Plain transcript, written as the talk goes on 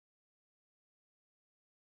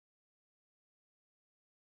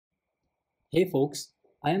Hey folks,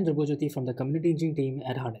 I am Drabojyoti from the community engineering team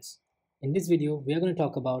at Harness. In this video, we are going to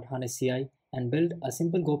talk about Harness CI and build a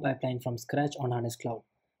simple Go pipeline from scratch on Harness Cloud,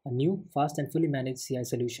 a new, fast and fully managed CI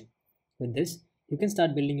solution. With this, you can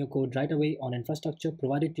start building your code right away on infrastructure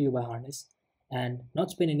provided to you by Harness and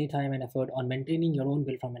not spend any time and effort on maintaining your own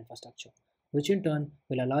build from infrastructure, which in turn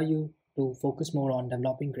will allow you to focus more on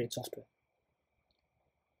developing great software.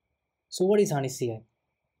 So what is Harness CI?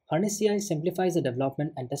 Harness CI simplifies the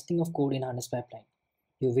development and testing of code in Harness pipeline.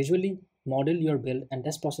 You visually model your build and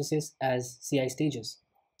test processes as CI stages.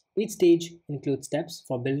 Each stage includes steps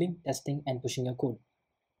for building, testing, and pushing your code.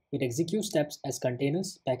 It executes steps as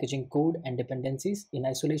containers, packaging code and dependencies in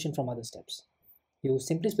isolation from other steps. You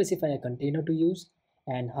simply specify a container to use,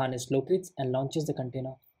 and Harness locates and launches the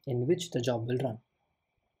container in which the job will run.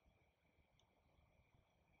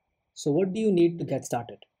 So what do you need to get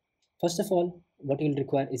started? First of all, what you'll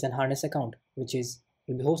require is an Harness account, which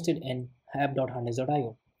will be hosted in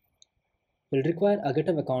app.harness.io. You'll require a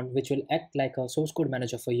GitHub account, which will act like a source code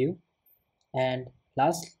manager for you. And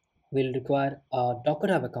last, we'll require a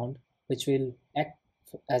Docker Hub account, which will act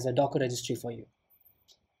as a Docker registry for you.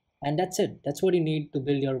 And that's it. That's what you need to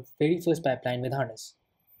build your very first pipeline with Harness.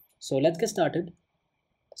 So let's get started.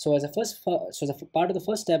 So as a part of the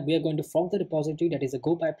first step, we are going to fork the repository that is a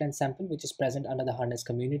Go pipeline sample, which is present under the Harness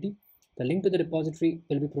community. The link to the repository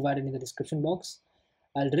will be provided in the description box.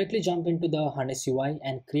 I'll directly jump into the Harness UI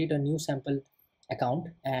and create a new sample account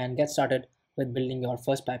and get started with building your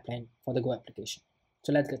first pipeline for the Go application.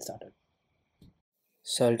 So let's get started.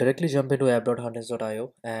 So I'll directly jump into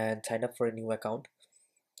app.harness.io and sign up for a new account.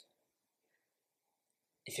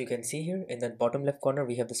 If you can see here in the bottom left corner,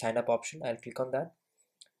 we have the sign up option. I'll click on that.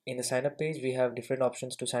 In the sign up page, we have different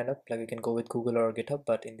options to sign up. Like you can go with Google or GitHub,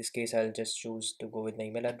 but in this case, I'll just choose to go with my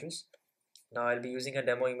email address. Now I'll be using a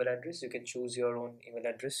demo email address. You can choose your own email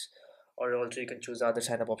address, or also you can choose the other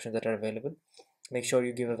sign up options that are available. Make sure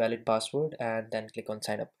you give a valid password and then click on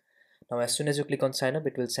sign up. Now, as soon as you click on sign up,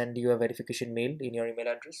 it will send you a verification mail in your email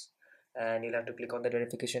address, and you'll have to click on the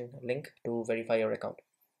verification link to verify your account.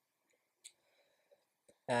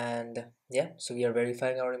 And yeah, so we are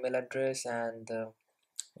verifying our email address and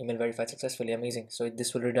email verified successfully. Amazing. So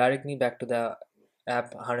this will redirect me back to the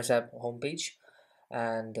app Harness app homepage,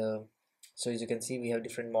 and so as you can see, we have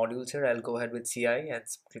different modules here. I'll go ahead with CI and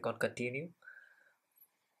click on continue.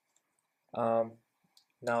 Um,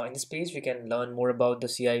 Now in this page, we can learn more about the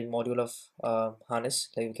CI module of Harness.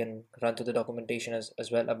 Like we can run through the documentation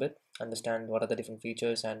as well a bit, understand what are the different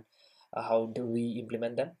features and how do we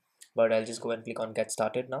implement them. But I'll just go and click on get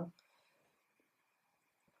started now.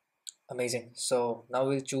 Amazing. So now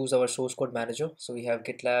we'll choose our source code manager. So we have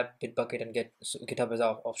GitLab, Bitbucket, and GitHub as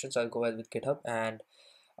our options. So I'll go ahead with GitHub and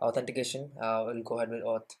authentication. I'll go ahead with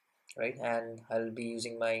auth, right? And I'll be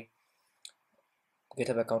using my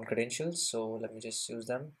GitHub account credentials. So let me just use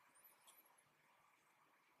them.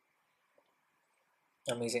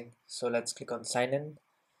 Amazing. So let's click on sign in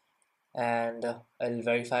and I'll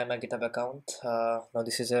verify my GitHub account. Now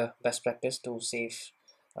this is a best practice to save.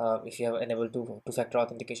 If you have enabled two-factor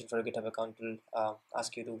authentication for a GitHub account, will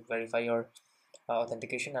ask you to verify your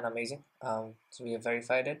authentication, and amazing. So we have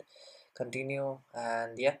verified it. Continue,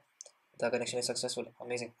 and yeah, the connection is successful.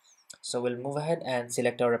 Amazing. So we'll move ahead and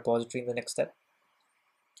select our repository in the next step.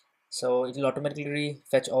 So it will automatically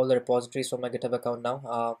fetch all the repositories from my GitHub account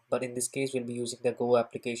now. But in this case, we'll be using the Go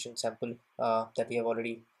application sample that we have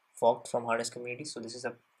already forked from Harness community. So this is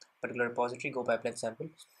a particular repository, Go pipeline sample,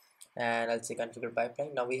 and I'll say configure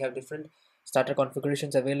pipeline. Now we have different starter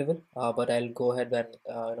configurations available, but I'll go ahead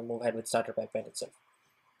and move ahead with starter pipeline itself.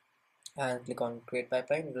 And click on create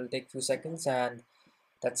pipeline. It will take a few seconds, and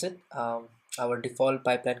that's it. Our default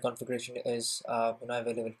pipeline configuration is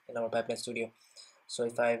available in our pipeline studio. So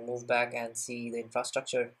if I move back and see the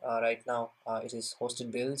infrastructure right now, it is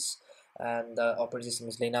hosted builds, and the operating system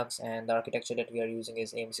is Linux, and the architecture that we are using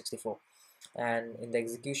is AIM64. And in the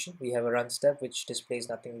execution, we have a run step which displays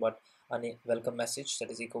nothing but a welcome message,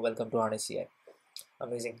 that is echo welcome to Harness CI.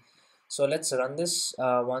 Amazing. So let's run this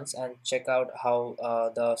once and check out how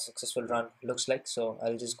the successful run looks like. So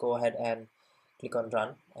I'll just go ahead and click on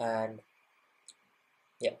run, and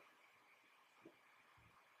yeah,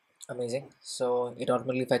 amazing. So it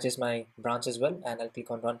automatically fetches my branch as well, and I'll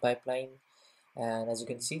click on run pipeline. And as you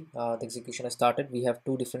can see, the execution has started. We have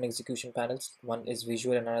two different execution panels. One is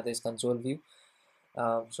visual and another is console view.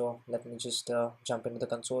 So let me just jump into the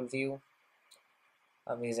console view.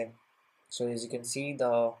 Amazing. So as you can see,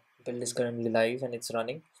 the build is currently live and it's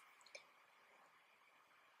running.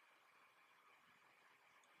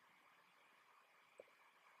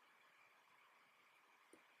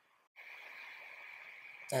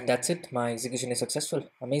 And that's it, my execution is successful.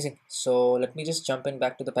 Amazing. So let me just jump in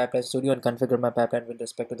back to the pipeline studio and configure my pipeline with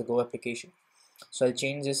respect to the Go application. So I'll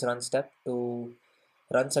change this run step to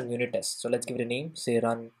run some unit tests. So let's give it a name, say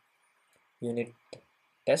run unit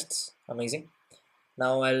tests. Amazing.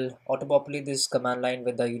 Now I'll auto populate this command line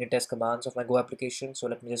with the unit test commands of my Go application. So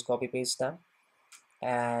let me just copy paste them,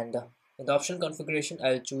 and in the optional configuration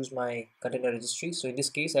I'll choose my container registry. So in this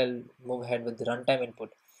case I'll move ahead with the runtime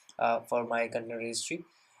input for my container registry.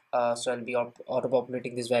 So I'll be auto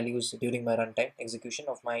populating these values during my runtime execution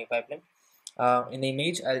of my pipeline. In the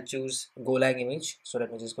image I'll choose Golang image, so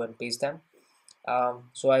let me just go and paste them.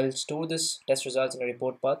 So I'll store this test results in a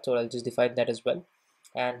report path, so I'll just define that as well.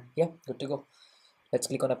 And yeah, good to go. Let's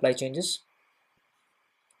click on apply changes.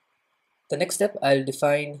 The next step, I'll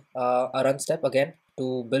define a run step again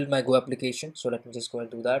to build my Go application. So let me just go and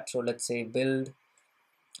do that. So let's say build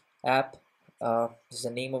app. This is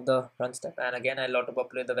the name of the run step, and again I'll auto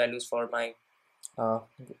populate the values for my uh,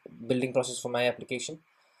 building process for my application.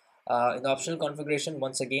 In the optional configuration,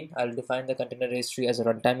 once again I'll define the container registry as a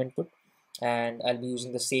runtime input, and I'll be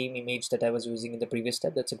using the same image that I was using in the previous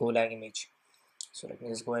step. That's a Golang image. So let me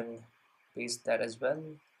just go and paste that as well.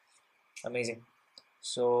 Amazing.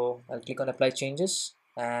 So I'll click on apply changes,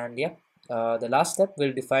 and yeah, the last step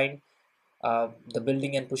will define the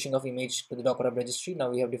building and pushing of image to the Docker Hub registry. Now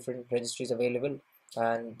we have different registries available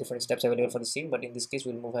and different steps available for the same, but in this case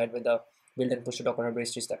we'll move ahead with the build and push to Docker Hub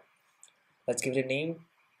registry step. Let's give it a name.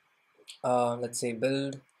 Let's say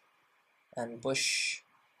build and push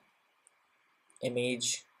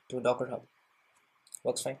image to Docker Hub.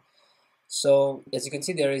 Works fine. So as you can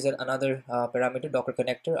see, there is another parameter, Docker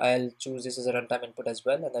connector. I'll choose this as a runtime input as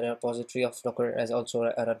well, and the repository of Docker as also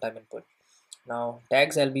a runtime input. Now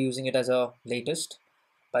tags, I'll be using it as a latest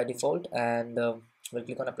by default, and we'll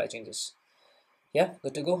click on apply changes. Yeah,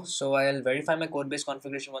 good to go. So I'll verify my code base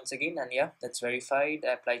configuration once again, and yeah, that's verified.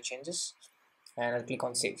 Apply changes, and I'll click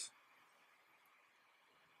on save.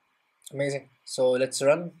 Amazing. So let's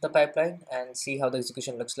run the pipeline and see how the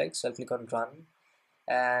execution looks like. So I'll click on run,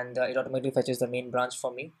 and it automatically fetches the main branch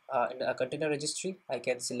for me. In a container registry, I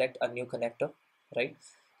can select a new connector, right?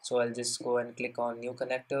 So I'll just go and click on new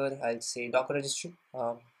connector. I'll say Docker registry,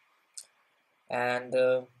 and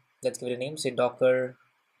let's give it a name, say Docker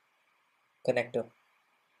connector.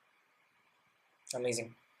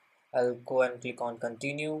 Amazing. I'll go and click on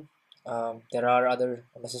continue. There are other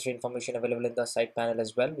necessary information available in the side panel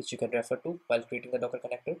as well, which you can refer to while creating the Docker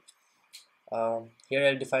connector. Here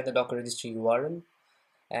I'll define the Docker registry URL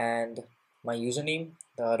and my username,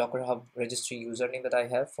 the Docker Hub registry username that I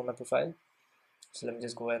have for my profile. So let me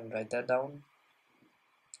just go ahead and write that down.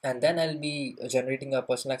 And then I'll be generating a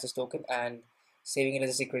personal access token and saving it as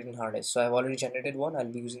a secret in hard disk. So I've already generated one.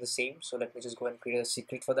 I'll be using the same. So let me just go and create a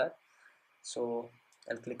secret for that. So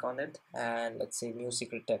I'll click on it, and let's say new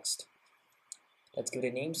secret text. Let's give it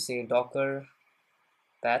a name, say Docker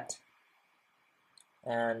path,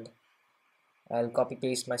 and I'll copy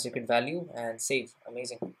paste my secret value and save.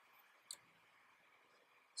 Amazing.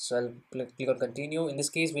 So I'll click on continue. In this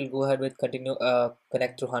case, we'll go ahead with continue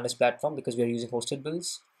connect through harness platform because we are using hosted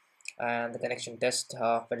builds, and the connection test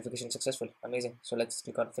verification successful. Amazing. So let's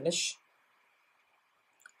click on finish.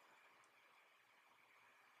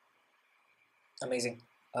 Amazing.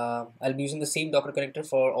 I'll be using the same Docker connector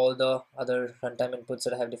for all the other runtime inputs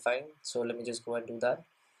that I have defined. So let me just go and do that.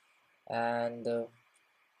 And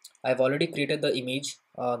I've already created the image.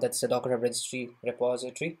 That's the Docker Hub registry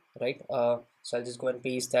repository, right? So I'll just go and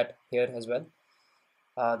paste that here as well.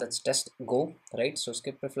 That's test go, right? So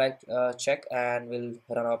skip reflect check, and we'll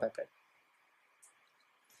run our pipeline.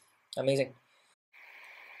 Amazing.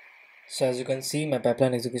 So as you can see, my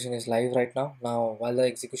pipeline execution is live right now. Now, while the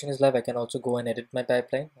execution is live, I can also go and edit my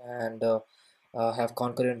pipeline and have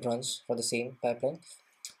concurrent runs for the same pipeline.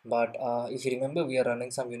 But if you remember, we are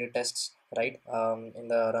running some unit tests, right, in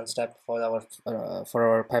the run step for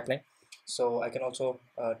our pipeline. So I can also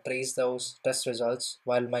trace those test results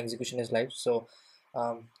while my execution is live. So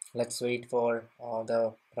let's wait for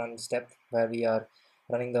the run step where we are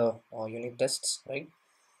running the unit tests, right?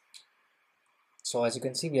 So as you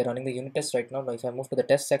can see, we are running the unit test right now. Now, if I move to the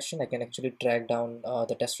test section, I can actually track down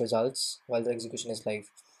the test results while the execution is live.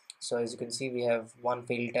 So as you can see, we have one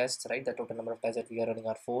failed test, right? The total number of tests that we are running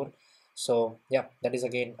are 4. So yeah, that is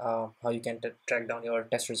again how you can track down your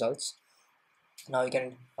test results. Now you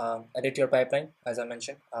can edit your pipeline, as I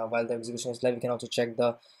mentioned, while the execution is live. You can also check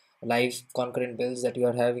the live concurrent builds that you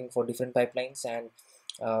are having for different pipelines, and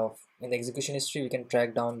in the execution history, we can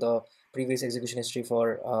track down the previous execution history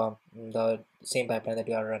for the same pipeline that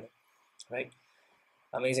you are running, right?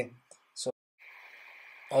 Amazing. So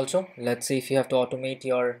Also, let's say if you have to automate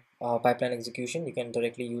your pipeline execution, you can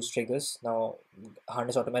directly use triggers. Now,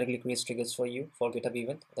 Harness automatically creates triggers for you for GitHub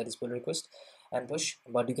event, that is pull request and push,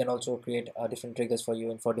 but you can also create different triggers for you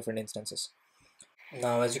and for different instances.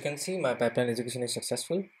 Now, as you can see, my pipeline execution is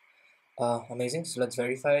successful. Amazing. So let's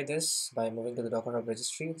verify this by moving to the Docker Hub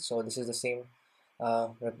registry. So this is the same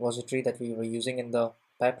repository that we were using in the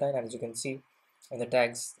pipeline, and as you can see in the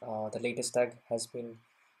tags, the latest tag has been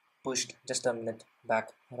pushed just a minute back,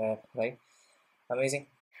 right? Amazing.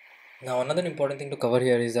 Now another important thing to cover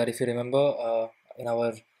here is that if you remember, in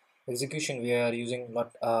our execution we are using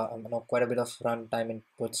quite a bit of runtime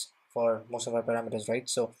inputs for most of our parameters, right?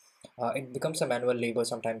 So it becomes a manual labor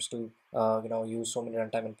sometimes to use so many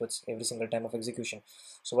runtime inputs every single time of execution.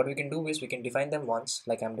 So what we can do is we can define them once,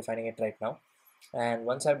 like I'm defining it right now, and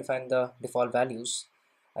once I've defined the default values,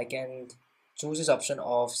 I can choose this option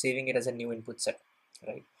of saving it as a new input set,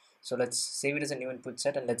 right? So let's save it as a new input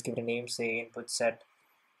set and let's give it a name, say input set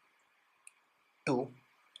 2,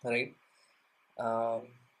 right? um,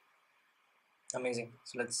 Amazing.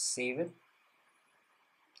 So let's save it,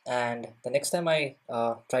 and the next time I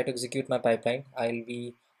try to execute my pipeline, I'll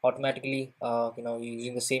be automatically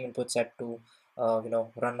using the same input set to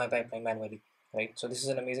run my pipeline manually, right? So this is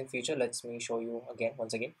an amazing feature. Let me show you again,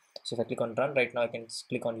 once again. So if I click on run right now, I can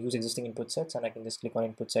click on use existing input sets, and I can just click on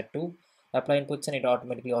input set 2, apply inputs, and it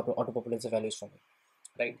automatically auto populates the values for me,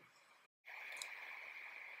 right?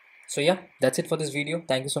 So yeah, that's it for this video.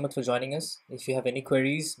 Thank you so much for joining us. If you have any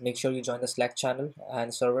queries, make sure you join the Slack channel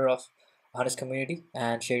and server of Harness community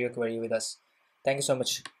and share your query with us. Thank you so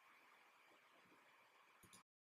much.